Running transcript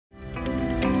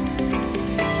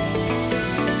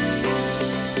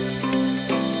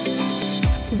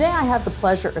Today, I have the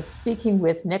pleasure of speaking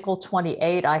with Nickel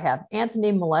 28. I have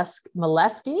Anthony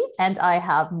Milewski and I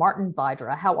have Martin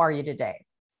Vydra. How are you today?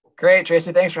 Great,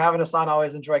 Tracy. Thanks for having us on.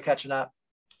 Always enjoy catching up.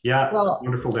 Yeah, well,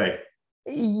 wonderful day.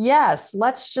 Yes,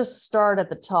 let's just start at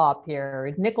the top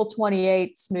here. Nickel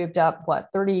 28's moved up, what,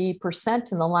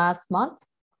 30% in the last month?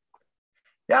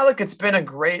 Yeah, look, it's been a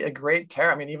great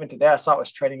tear. I mean, even today, I saw it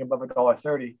was trading above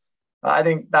 $1.30. I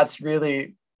think that's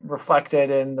really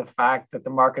reflected in the fact that the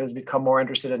market has become more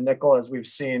interested in nickel, as we've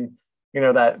seen,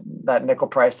 that nickel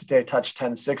price today touched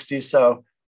 1060. So,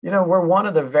 we're one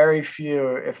of the very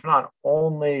few, if not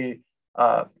only,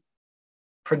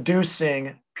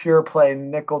 producing pure play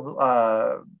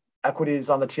nickel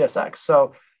equities on the TSX.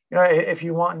 So, if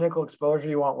you want nickel exposure,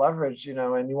 you want leverage,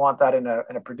 and you want that in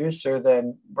a producer,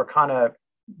 then we're kind of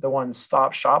the one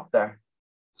stop shop there.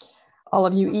 All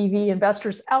of you EV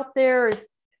investors out there,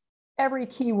 every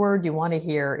keyword you want to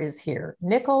hear is here: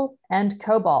 nickel and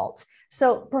cobalt.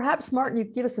 So perhaps, Martin, you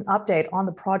give us an update on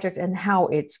the project and how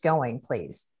it's going,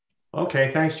 please. Okay,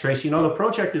 thanks, Tracy. The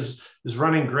project is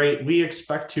running great. We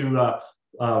expect to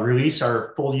release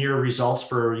our full year results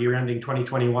for year ending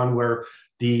 2021, where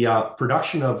the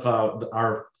production of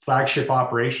our flagship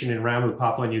operation in Ramu,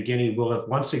 Papua New Guinea, will have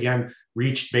once again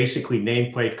reached basically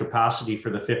nameplate capacity for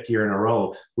the 5th year in a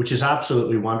row, which is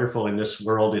absolutely wonderful in this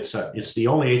world. It's the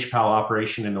only HPAL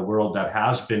operation in the world that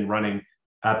has been running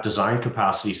at design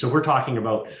capacity. So we're talking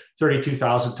about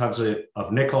 32,000 tons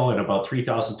of nickel and about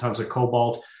 3,000 tons of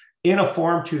cobalt in a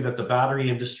form too that the battery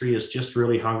industry is just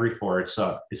really hungry for. It's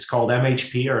called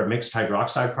MHP, or a mixed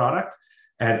hydroxide product.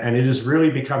 And it is really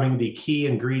becoming the key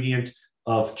ingredient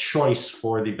of choice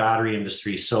for the battery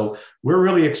industry. So we're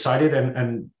really excited,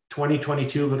 and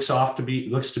 2022 looks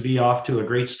to be off to a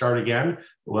great start again,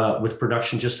 with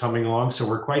production just humming along. So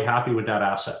we're quite happy with that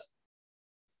asset.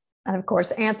 And of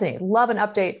course, Anthony, love an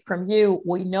update from you.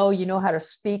 We know you know how to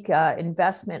speak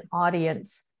investment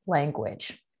audience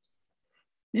language.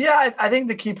 Yeah, I think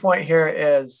the key point here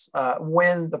is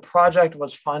when the project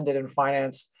was funded and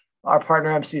financed, our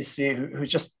partner MCC,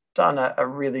 who's just done a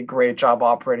really great job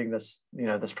operating this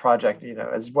project,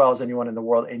 as well as anyone in the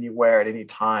world, anywhere, at any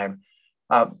time,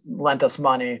 lent us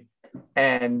money,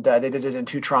 and they did it in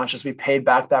 2 tranches. We paid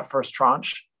back that first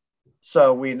tranche,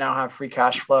 so we now have free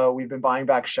cash flow. We've been buying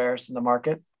back shares in the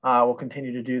market. We'll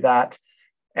continue to do that,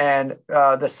 and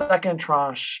the second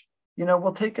tranche,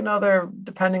 we'll take another,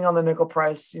 depending on the nickel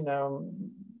price,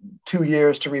 2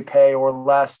 years to repay or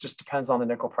less. Just depends on the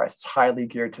nickel price. It's highly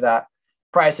geared to that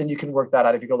price, and you can work that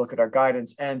out if you go look at our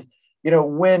guidance. And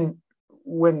when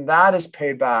that is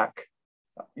paid back,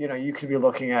 you could be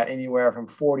looking at anywhere from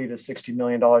 $40 to $60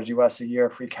 million US a year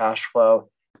free cash flow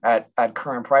at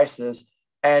current prices.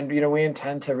 And we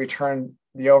intend to return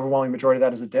the overwhelming majority of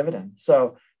that as a dividend.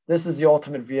 So this is the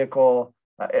ultimate vehicle.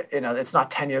 It's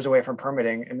not 10 years away from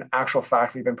permitting. In actual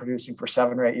fact, we've been producing for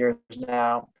 7 or 8 years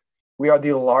now. We are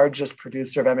the largest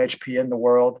producer of MHP in the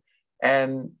world.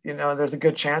 And, there's a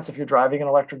good chance if you're driving an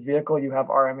electric vehicle, you have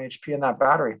our MHP in that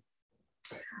battery.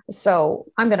 So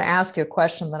I'm going to ask you a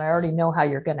question that I already know how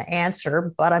you're going to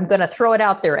answer, but I'm going to throw it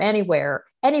out there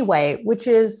anyway, which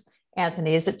is,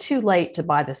 Anthony, is it too late to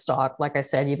buy the stock? Like I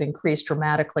said, you've increased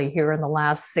dramatically here in the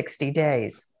last 60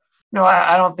 days. No,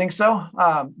 I don't think so.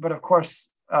 But of course,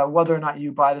 whether or not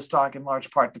you buy the stock in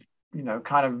large part,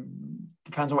 kind of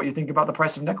depends on what you think about the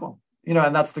price of nickel.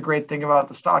 And that's the great thing about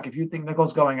the stock. If you think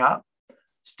nickel's going up,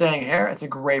 staying here, it's a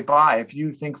great buy. If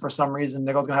you think for some reason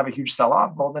nickel's going to have a huge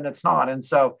sell-off, well, then it's not. And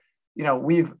so,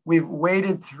 we've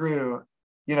waded through,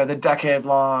 the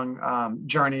decade-long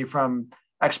journey from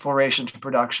exploration to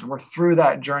production. We're through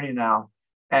that journey now.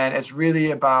 And it's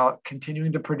really about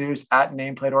continuing to produce at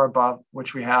nameplate or above,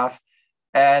 which we have.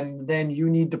 And then you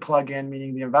need to plug in,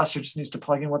 meaning the investor just needs to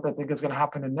plug in what they think is going to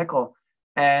happen in nickel.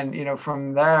 And,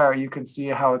 from there, you can see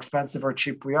how expensive or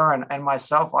cheap we are. And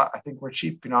myself, I think we're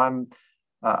cheap.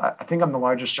 I think I'm the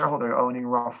largest shareholder, owning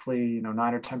roughly,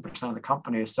 9 or 10% of the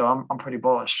company. So I'm pretty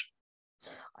bullish.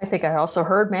 I think I also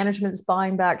heard management's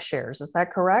buying back shares. Is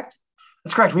that correct?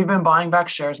 That's correct. We've been buying back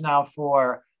shares now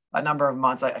for a number of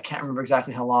months. I can't remember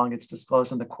exactly how long. It's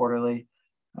disclosed in the quarterly.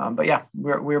 But yeah,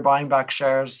 we're buying back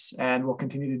shares, and we'll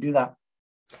continue to do that.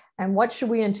 And what should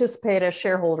we anticipate as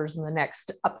shareholders in the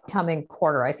next upcoming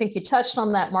quarter? I think you touched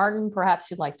on that, Martin.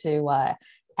 Perhaps you'd like to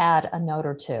add a note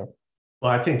or two.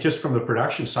 Well, I think just from the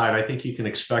production side, I think you can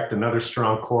expect another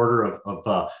strong quarter of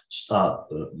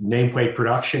nameplate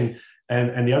production.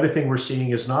 And the other thing we're seeing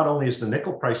is not only is the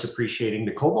nickel price appreciating,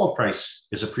 the cobalt price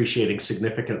is appreciating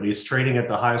significantly. It's trading at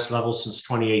the highest level since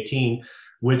 2018.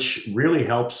 which really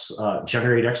helps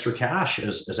generate extra cash,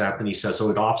 as Anthony says. So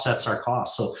it offsets our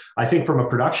costs. So I think from a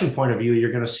production point of view,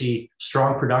 you're going to see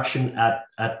strong production at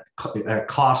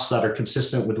costs that are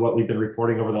consistent with what we've been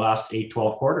reporting over the last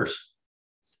 8-12 quarters.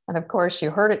 And of course,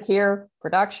 you heard it here,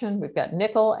 production. We've got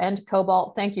nickel and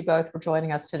cobalt. Thank you both for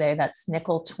joining us today. That's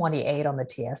nickel 28 on the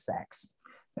TSX.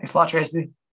 Thanks a lot,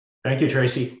 Tracy. Thank you,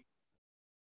 Tracy.